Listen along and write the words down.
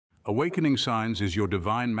Awakening Signs is your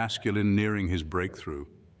divine masculine nearing his breakthrough.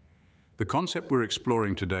 The concept we're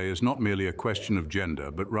exploring today is not merely a question of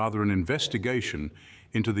gender, but rather an investigation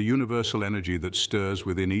into the universal energy that stirs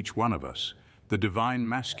within each one of us. The divine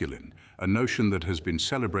masculine, a notion that has been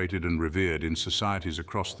celebrated and revered in societies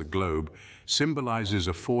across the globe, symbolizes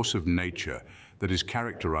a force of nature that is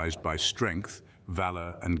characterized by strength,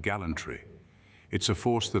 valor, and gallantry. It's a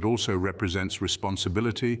force that also represents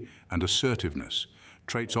responsibility and assertiveness,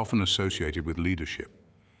 traits often associated with leadership.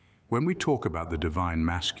 When we talk about the divine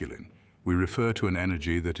masculine, we refer to an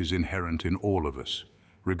energy that is inherent in all of us,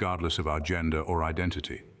 regardless of our gender or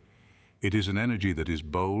identity. It is an energy that is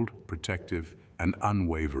bold, protective, and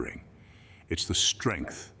unwavering. It's the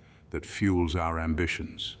strength that fuels our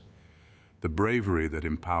ambitions, the bravery that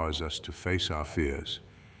empowers us to face our fears,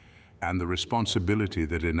 and the responsibility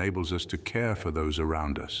that enables us to care for those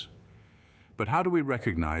around us. But how do we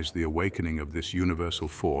recognize the awakening of this universal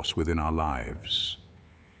force within our lives?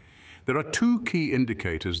 There are two key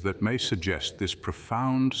indicators that may suggest this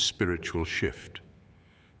profound spiritual shift.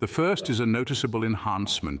 The first is a noticeable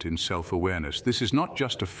enhancement in self-awareness. This is not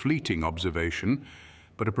just a fleeting observation,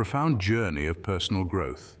 but a profound journey of personal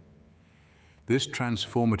growth. This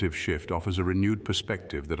transformative shift offers a renewed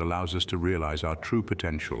perspective that allows us to realize our true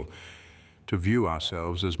potential, to view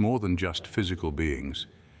ourselves as more than just physical beings,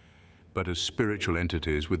 but as spiritual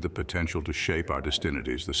entities with the potential to shape our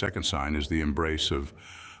destinies. The second sign is the embrace of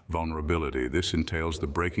vulnerability. This entails the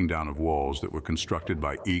breaking down of walls that were constructed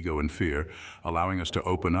by ego and fear, allowing us to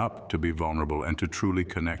open up, to be vulnerable, and to truly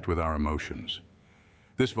connect with our emotions.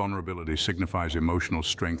 This vulnerability signifies emotional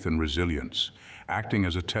strength and resilience, acting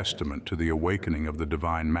as a testament to the awakening of the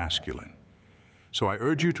divine masculine. So I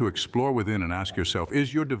urge you to explore within and ask yourself,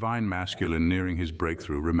 is your divine masculine nearing his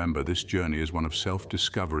breakthrough? Remember, this journey is one of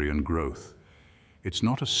self-discovery and growth. It's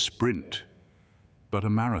not a sprint, but a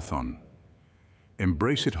marathon.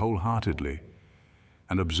 Embrace it wholeheartedly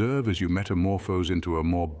and observe as you metamorphose into a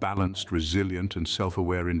more balanced, resilient, and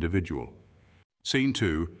self-aware individual. Scene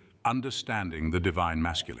 2, understanding the divine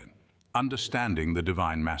masculine. Understanding the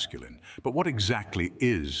divine masculine. But what exactly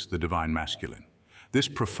is the divine masculine? This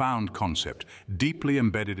profound concept, deeply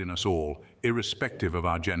embedded in us all, irrespective of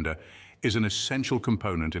our gender, is an essential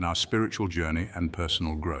component in our spiritual journey and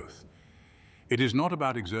personal growth. It is not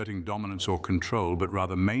about exerting dominance or control, but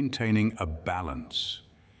rather maintaining a balance.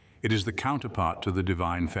 It is the counterpart to the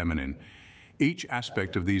divine feminine. Each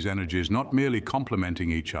aspect of these energies not merely complementing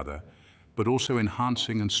each other, but also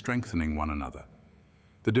enhancing and strengthening one another.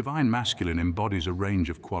 The divine masculine embodies a range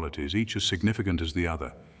of qualities, each as significant as the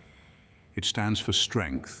other. It stands for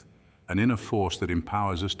strength, an inner force that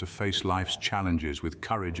empowers us to face life's challenges with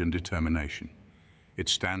courage and determination. It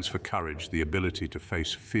stands for courage, the ability to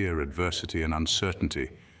face fear, adversity, and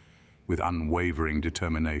uncertainty with unwavering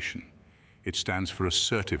determination. It stands for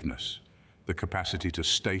assertiveness, the capacity to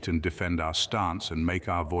state and defend our stance and make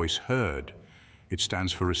our voice heard. It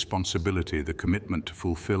stands for responsibility, the commitment to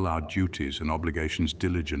fulfill our duties and obligations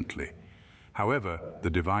diligently. However, the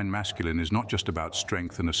divine masculine is not just about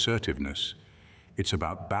strength and assertiveness. It's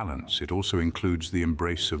about balance. It also includes the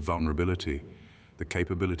embrace of vulnerability, the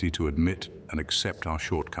capability to admit and accept our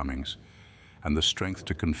shortcomings, and the strength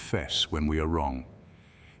to confess when we are wrong.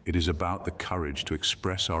 It is about the courage to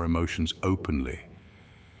express our emotions openly,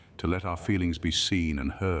 to let our feelings be seen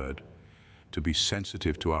and heard, to be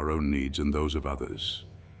sensitive to our own needs and those of others.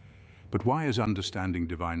 But why is understanding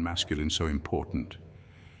divine masculine so important?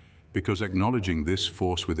 Because acknowledging this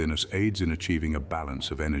force within us aids in achieving a balance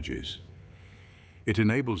of energies. It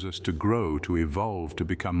enables us to grow, to evolve, to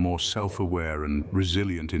become more self-aware and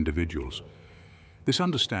resilient individuals. This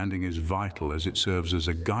understanding is vital as it serves as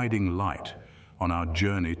a guiding light on our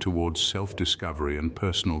journey towards self-discovery and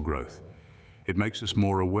personal growth. It makes us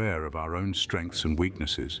more aware of our own strengths and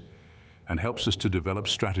weaknesses and helps us to develop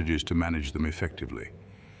strategies to manage them effectively.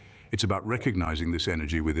 It's about recognizing this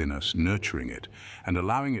energy within us, nurturing it, and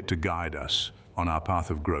allowing it to guide us on our path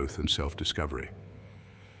of growth and self-discovery.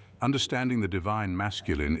 Understanding the divine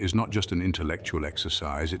masculine is not just an intellectual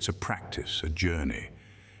exercise, it's a practice, a journey.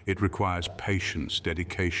 It requires patience,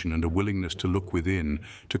 dedication, and a willingness to look within,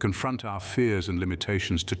 to confront our fears and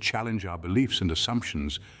limitations, to challenge our beliefs and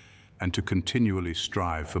assumptions, and to continually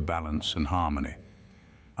strive for balance and harmony.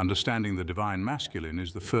 Understanding the divine masculine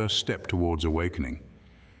is the first step towards awakening.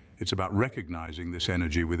 It's about recognizing this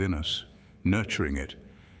energy within us, nurturing it,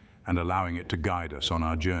 and allowing it to guide us on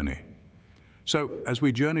our journey. So, as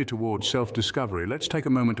we journey towards self-discovery, let's take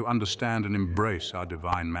a moment to understand and embrace our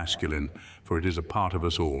divine masculine, for it is a part of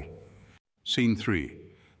us all. Scene 3,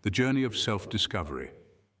 the journey of self-discovery.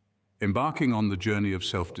 Embarking on the journey of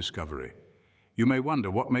self-discovery. You may wonder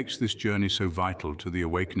what makes this journey so vital to the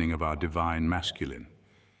awakening of our divine masculine.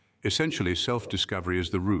 Essentially, self-discovery is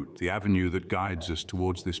the route, the avenue that guides us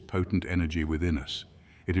towards this potent energy within us.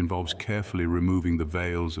 It involves carefully removing the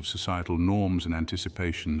veils of societal norms and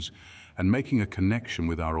anticipations and making a connection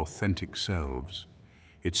with our authentic selves.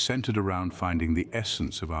 It's centered around finding the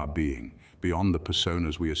essence of our being, beyond the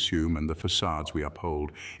personas we assume and the facades we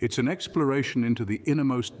uphold. It's an exploration into the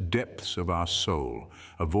innermost depths of our soul,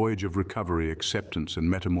 a voyage of recovery, acceptance, and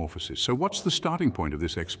metamorphosis. So what's the starting point of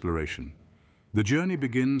this exploration? The journey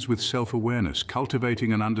begins with self-awareness,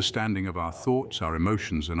 cultivating an understanding of our thoughts, our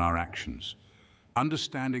emotions, and our actions.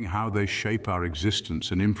 Understanding how they shape our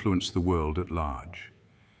existence and influence the world at large.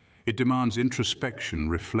 It demands introspection,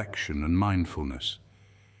 reflection, and mindfulness.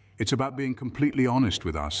 It's about being completely honest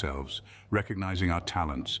with ourselves, recognizing our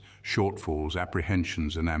talents, shortfalls,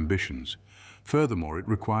 apprehensions, and ambitions. Furthermore, it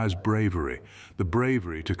requires bravery, the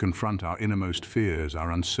bravery to confront our innermost fears,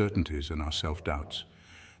 our uncertainties, and our self-doubts.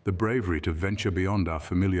 The bravery to venture beyond our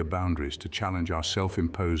familiar boundaries, to challenge our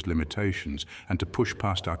self-imposed limitations, and to push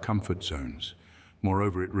past our comfort zones.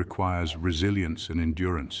 Moreover, it requires resilience and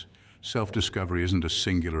endurance. Self-discovery isn't a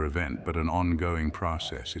singular event, but an ongoing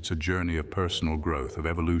process. It's a journey of personal growth, of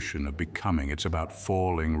evolution, of becoming. It's about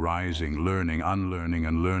falling, rising, learning, unlearning,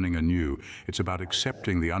 and learning anew. It's about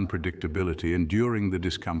accepting the unpredictability, enduring the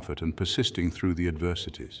discomfort, and persisting through the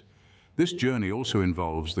adversities. This journey also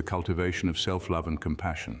involves the cultivation of self-love and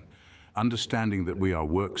compassion, understanding that we are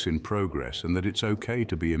works in progress and that it's okay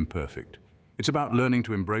to be imperfect. It's about learning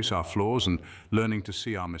to embrace our flaws and learning to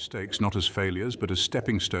see our mistakes not as failures, but as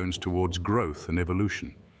stepping stones towards growth and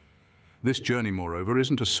evolution. This journey, moreover,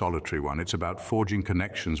 isn't a solitary one. It's about forging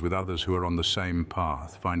connections with others who are on the same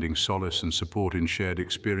path, finding solace and support in shared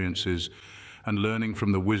experiences, and learning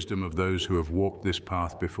from the wisdom of those who have walked this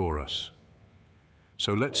path before us.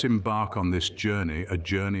 So let's embark on this journey, a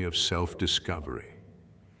journey of self-discovery.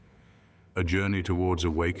 A journey towards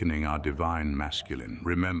awakening our divine masculine.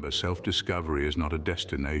 Remember, self-discovery is not a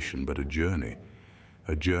destination, but a journey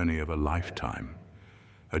of a lifetime,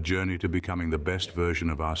 a journey to becoming the best version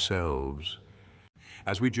of ourselves.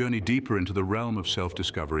 As we journey deeper into the realm of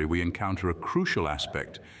self-discovery, we encounter a crucial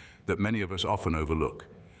aspect that many of us often overlook: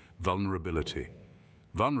 vulnerability.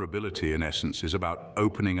 Vulnerability, in essence, is about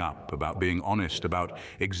opening up, about being honest, about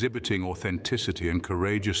exhibiting authenticity and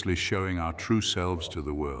courageously showing our true selves to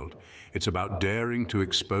the world. It's about daring to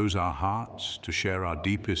expose our hearts, to share our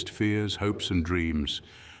deepest fears, hopes, and dreams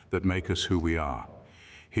that make us who we are.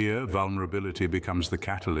 Here, vulnerability becomes the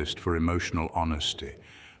catalyst for emotional honesty.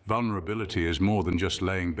 Vulnerability is more than just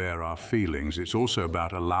laying bare our feelings. It's also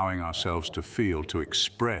about allowing ourselves to feel, to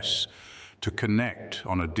express, to connect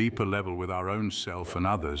on a deeper level with our own self and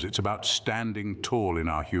others. It's about standing tall in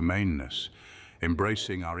our humaneness,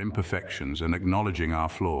 embracing our imperfections and acknowledging our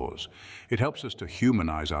flaws. It helps us to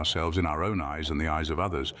humanize ourselves in our own eyes and the eyes of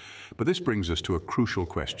others. But this brings us to a crucial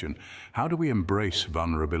question. How do we embrace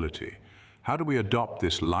vulnerability? How do we adopt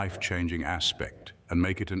this life-changing aspect and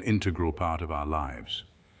make it an integral part of our lives?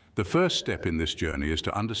 The first step in this journey is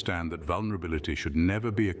to understand that vulnerability should never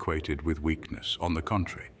be equated with weakness. On the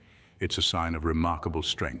contrary, it's a sign of remarkable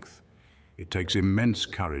strength. It takes immense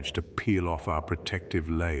courage to peel off our protective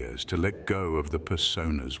layers, to let go of the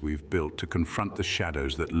personas we've built, to confront the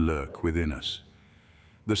shadows that lurk within us.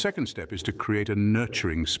 The second step is to create a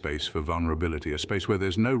nurturing space for vulnerability, a space where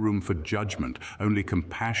there's no room for judgment, only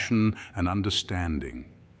compassion and understanding.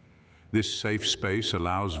 This safe space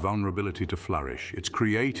allows vulnerability to flourish. It's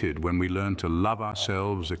created when we learn to love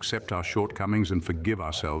ourselves, accept our shortcomings, and forgive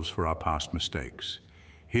ourselves for our past mistakes.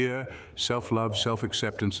 Here, self-love,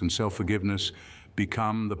 self-acceptance, and self-forgiveness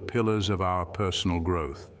become the pillars of our personal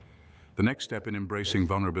growth. The next step in embracing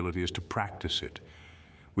vulnerability is to practice it.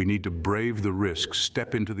 We need to brave the risks,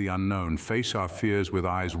 step into the unknown, face our fears with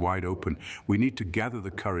eyes wide open. We need to gather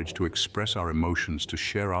the courage to express our emotions, to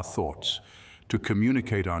share our thoughts, to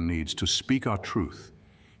communicate our needs, to speak our truth.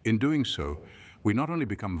 In doing so, we not only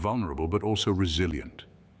become vulnerable, but also resilient.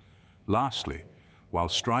 Lastly, while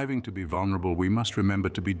striving to be vulnerable, we must remember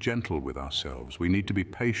to be gentle with ourselves. We need to be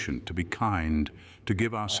patient, to be kind, to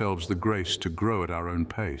give ourselves the grace to grow at our own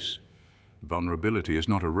pace. Vulnerability is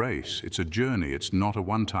not a race, it's a journey. It's not a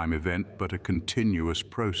one-time event, but a continuous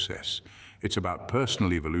process. It's about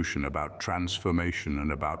personal evolution, about transformation,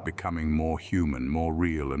 and about becoming more human, more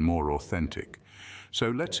real, and more authentic.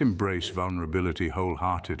 So let's embrace vulnerability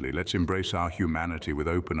wholeheartedly. Let's embrace our humanity with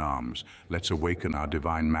open arms. Let's awaken our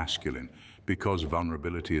divine masculine. Because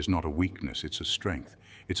vulnerability is not a weakness, it's a strength.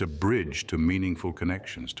 It's a bridge to meaningful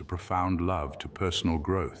connections, to profound love, to personal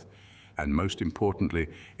growth. And most importantly,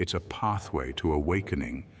 it's a pathway to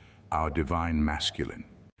awakening our divine masculine.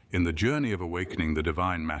 In the journey of awakening the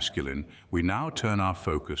divine masculine, we now turn our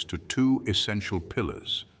focus to two essential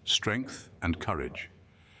pillars, strength and courage.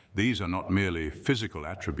 These are not merely physical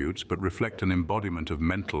attributes, but reflect an embodiment of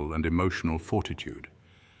mental and emotional fortitude.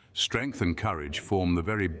 Strength and courage form the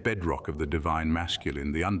very bedrock of the divine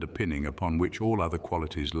masculine, the underpinning upon which all other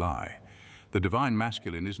qualities lie. The divine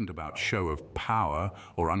masculine isn't about show of power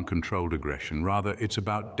or uncontrolled aggression. Rather, it's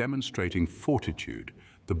about demonstrating fortitude,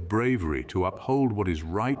 the bravery to uphold what is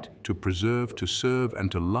right, to preserve, to serve,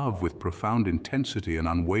 and to love with profound intensity and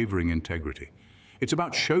unwavering integrity. It's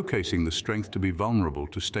about showcasing the strength to be vulnerable,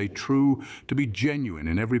 to stay true, to be genuine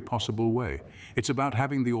in every possible way. It's about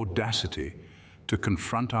having the audacity to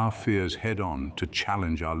confront our fears head-on, to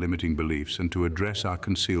challenge our limiting beliefs, and to address our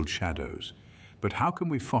concealed shadows. But how can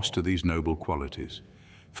we foster these noble qualities?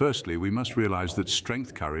 Firstly, we must realize that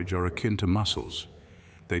strength, courage are akin to muscles.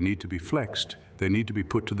 They need to be flexed, they need to be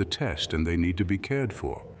put to the test, and they need to be cared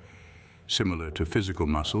for. Similar to physical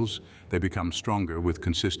muscles, they become stronger with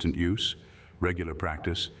consistent use, regular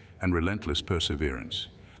practice, and relentless perseverance.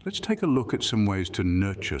 Let's take a look at some ways to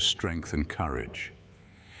nurture strength and courage.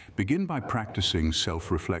 Begin by practicing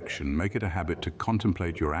self-reflection. Make it a habit to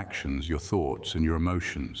contemplate your actions, your thoughts, and your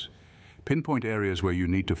emotions. Pinpoint areas where you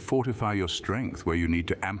need to fortify your strength, where you need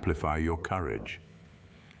to amplify your courage.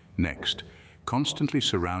 Next, constantly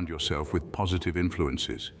surround yourself with positive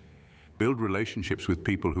influences. Build relationships with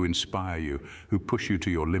people who inspire you, who push you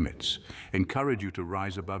to your limits, encourage you to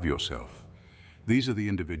rise above yourself. These are the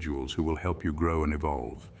individuals who will help you grow and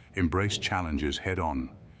evolve. Embrace challenges head-on.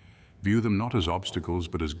 View them not as obstacles,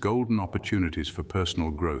 but as golden opportunities for personal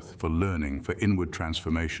growth, for learning, for inward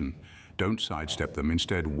transformation. Don't sidestep them,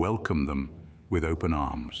 instead welcome them with open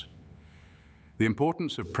arms. The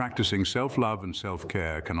importance of practicing self-love and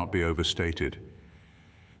self-care cannot be overstated.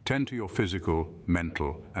 Tend to your physical,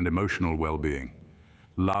 mental, and emotional well-being.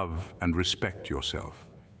 Love and respect yourself.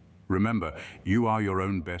 Remember, you are your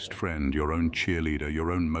own best friend, your own cheerleader,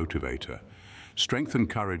 your own motivator. Strength and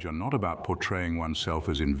courage are not about portraying oneself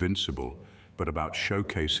as invincible, but about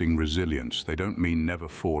showcasing resilience. They don't mean never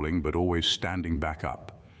falling, but always standing back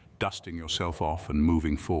up, dusting yourself off and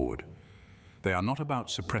moving forward. They are not about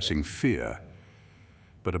suppressing fear,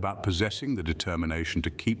 but about possessing the determination to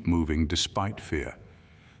keep moving despite fear.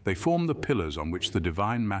 They form the pillars on which the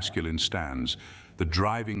divine masculine stands, the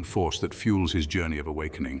driving force that fuels his journey of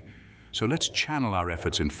awakening. So let's channel our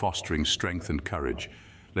efforts in fostering strength and courage.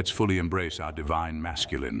 Let's fully embrace our divine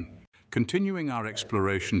masculine. Continuing our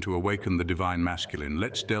exploration to awaken the divine masculine,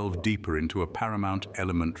 let's delve deeper into a paramount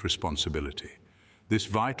element: responsibility. This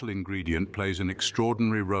vital ingredient plays an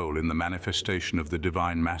extraordinary role in the manifestation of the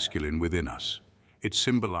divine masculine within us. It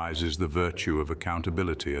symbolizes the virtue of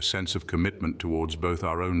accountability, a sense of commitment towards both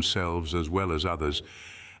our own selves as well as others,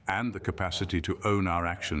 and the capacity to own our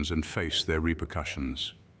actions and face their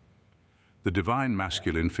repercussions. The divine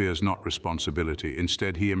masculine fears not responsibility.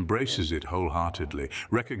 Instead, he embraces it wholeheartedly,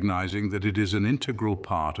 recognizing that it is an integral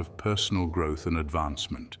part of personal growth and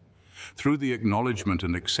advancement. Through the acknowledgement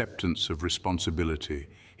and acceptance of responsibility,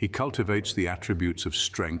 he cultivates the attributes of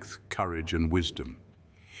strength, courage, and wisdom.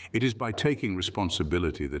 It is by taking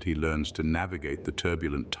responsibility that he learns to navigate the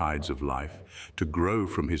turbulent tides of life, to grow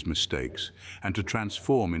from his mistakes, and to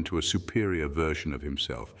transform into a superior version of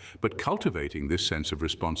himself. But cultivating this sense of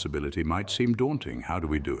responsibility might seem daunting. How do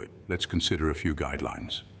we do it? Let's consider a few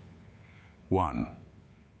guidelines. 1.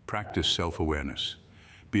 Practice self-awareness.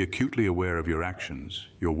 Be acutely aware of your actions,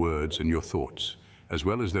 your words, and your thoughts, as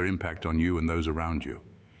well as their impact on you and those around you.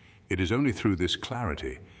 It is only through this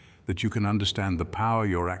clarity that you can understand the power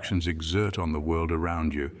your actions exert on the world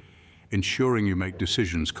around you, ensuring you make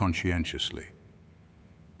decisions conscientiously.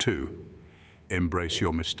 2. Embrace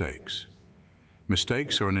your mistakes.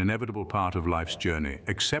 Mistakes are an inevitable part of life's journey.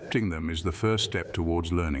 Accepting them is the first step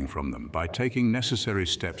towards learning from them. By taking necessary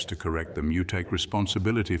steps to correct them, you take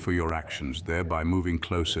responsibility for your actions, thereby moving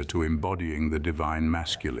closer to embodying the divine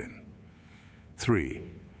masculine. 3.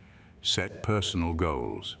 Set personal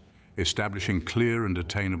goals. Establishing clear and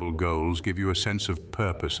attainable goals give you a sense of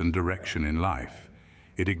purpose and direction in life.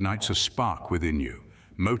 It ignites a spark within you,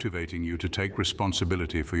 motivating you to take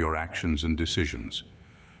responsibility for your actions and decisions.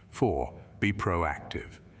 4. Be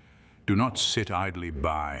proactive. Do not sit idly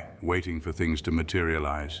by, waiting for things to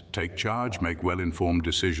materialize. Take charge, make well-informed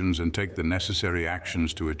decisions, and take the necessary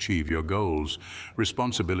actions to achieve your goals.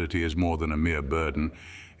 Responsibility is more than a mere burden.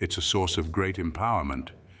 It's a source of great empowerment.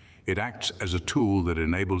 It acts as a tool that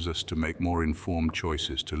enables us to make more informed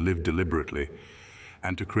choices, to live deliberately,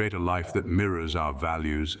 and to create a life that mirrors our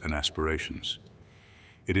values and aspirations.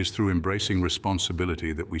 It is through embracing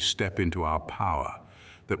responsibility that we step into our power,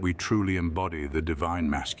 that we truly embody the divine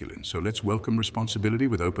masculine. So let's welcome responsibility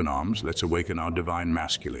with open arms. Let's awaken our divine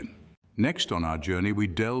masculine. Next on our journey, we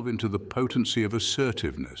delve into the potency of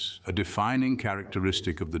assertiveness, a defining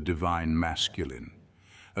characteristic of the divine masculine.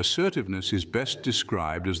 Assertiveness is best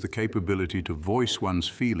described as the capability to voice one's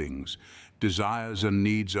feelings, desires and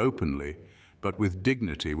needs openly, but with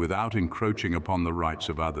dignity without encroaching upon the rights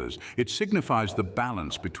of others. It signifies the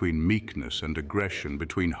balance between meekness and aggression,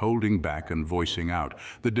 between holding back and voicing out.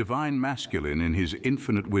 The divine masculine, in his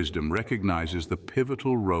infinite wisdom, recognizes the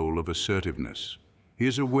pivotal role of assertiveness. He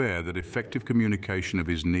is aware that effective communication of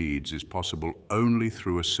his needs is possible only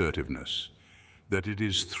through assertiveness, that it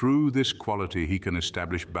is through this quality he can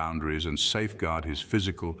establish boundaries and safeguard his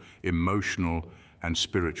physical, emotional, and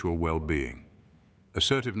spiritual well-being.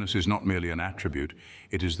 Assertiveness is not merely an attribute,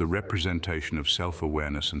 it is the representation of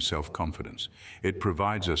self-awareness and self-confidence. It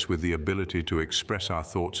provides us with the ability to express our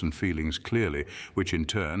thoughts and feelings clearly, which in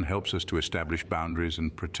turn helps us to establish boundaries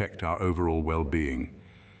and protect our overall well-being.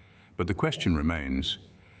 But the question remains,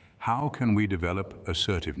 how can we develop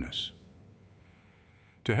assertiveness?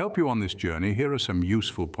 To help you on this journey, here are some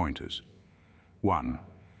useful pointers. 1.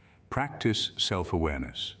 Practice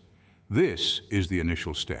self-awareness. This is the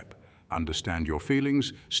initial step. Understand your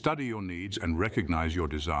feelings, study your needs, and recognize your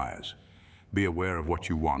desires. Be aware of what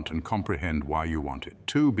you want and comprehend why you want it.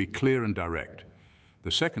 2. Be clear and direct.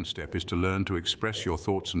 The second step is to learn to express your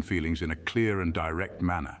thoughts and feelings in a clear and direct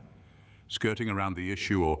manner. Skirting around the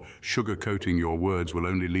issue or sugarcoating your words will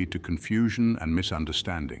only lead to confusion and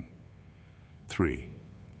misunderstanding. 3.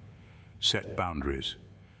 Set boundaries.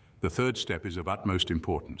 The third step is of utmost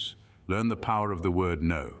importance. Learn the power of the word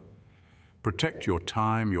no. Protect your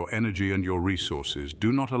time, your energy, and your resources.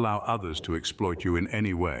 Do not allow others to exploit you in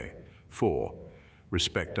any way. 4.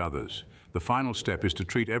 Respect others. The final step is to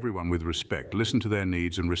treat everyone with respect, listen to their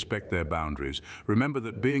needs, and respect their boundaries. Remember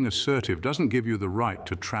that being assertive doesn't give you the right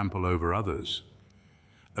to trample over others.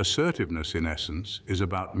 Assertiveness, in essence, is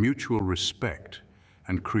about mutual respect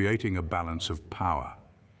and creating a balance of power.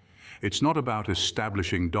 It's not about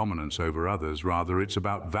establishing dominance over others, rather it's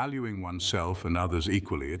about valuing oneself and others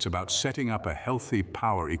equally. It's about setting up a healthy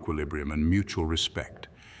power equilibrium and mutual respect.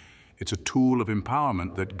 It's a tool of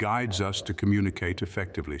empowerment that guides us to communicate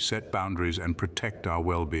effectively, set boundaries, and protect our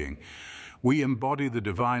well-being. We embody the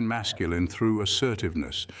divine masculine through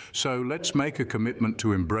assertiveness. So let's make a commitment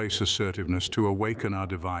to embrace assertiveness, to awaken our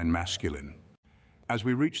divine masculine. As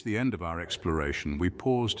we reach the end of our exploration, we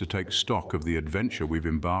pause to take stock of the adventure we've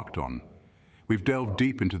embarked on. We've delved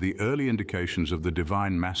deep into the early indications of the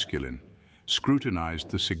divine masculine, scrutinized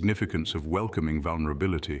the significance of welcoming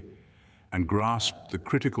vulnerability, and grasped the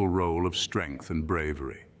critical role of strength and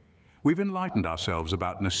bravery. We've enlightened ourselves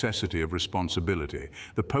about necessity of responsibility,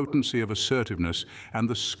 the potency of assertiveness, and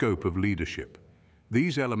the scope of leadership.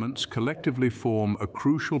 These elements collectively form a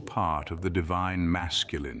crucial part of the divine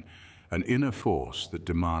masculine, an inner force that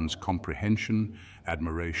demands comprehension,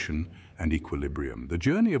 admiration, and equilibrium. The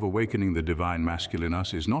journey of awakening the divine masculine in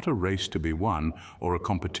us is not a race to be won or a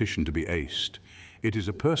competition to be aced. It is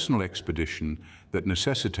a personal expedition that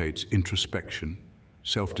necessitates introspection,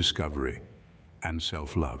 self-discovery, and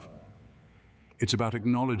self-love. It's about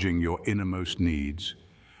acknowledging your innermost needs,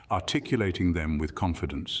 articulating them with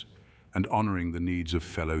confidence, and honoring the needs of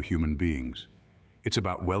fellow human beings. It's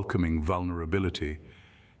about welcoming vulnerability,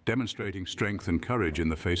 demonstrating strength and courage in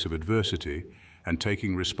the face of adversity, and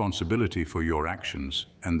taking responsibility for your actions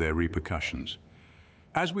and their repercussions.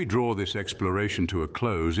 As we draw this exploration to a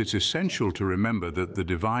close, it's essential to remember that the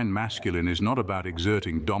divine masculine is not about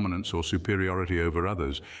exerting dominance or superiority over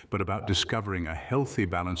others, but about discovering a healthy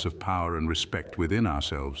balance of power and respect within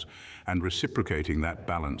ourselves and reciprocating that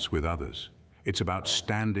balance with others. It's about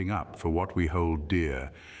standing up for what we hold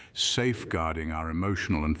dear, safeguarding our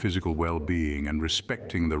emotional and physical well-being, and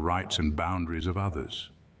respecting the rights and boundaries of others.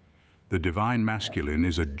 The divine masculine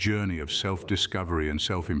is a journey of self-discovery and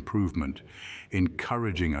self-improvement,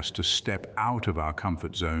 encouraging us to step out of our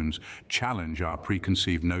comfort zones, challenge our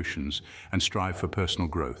preconceived notions, and strive for personal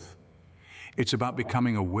growth. It's about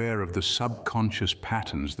becoming aware of the subconscious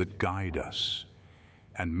patterns that guide us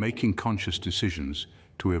and making conscious decisions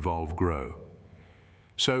to evolve, grow.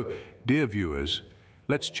 So, dear viewers,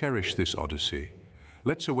 let's cherish this odyssey.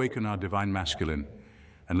 Let's awaken our divine masculine,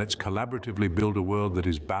 and let's collaboratively build a world that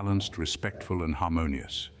is balanced, respectful, and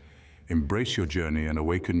harmonious. Embrace your journey and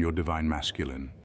awaken your divine masculine.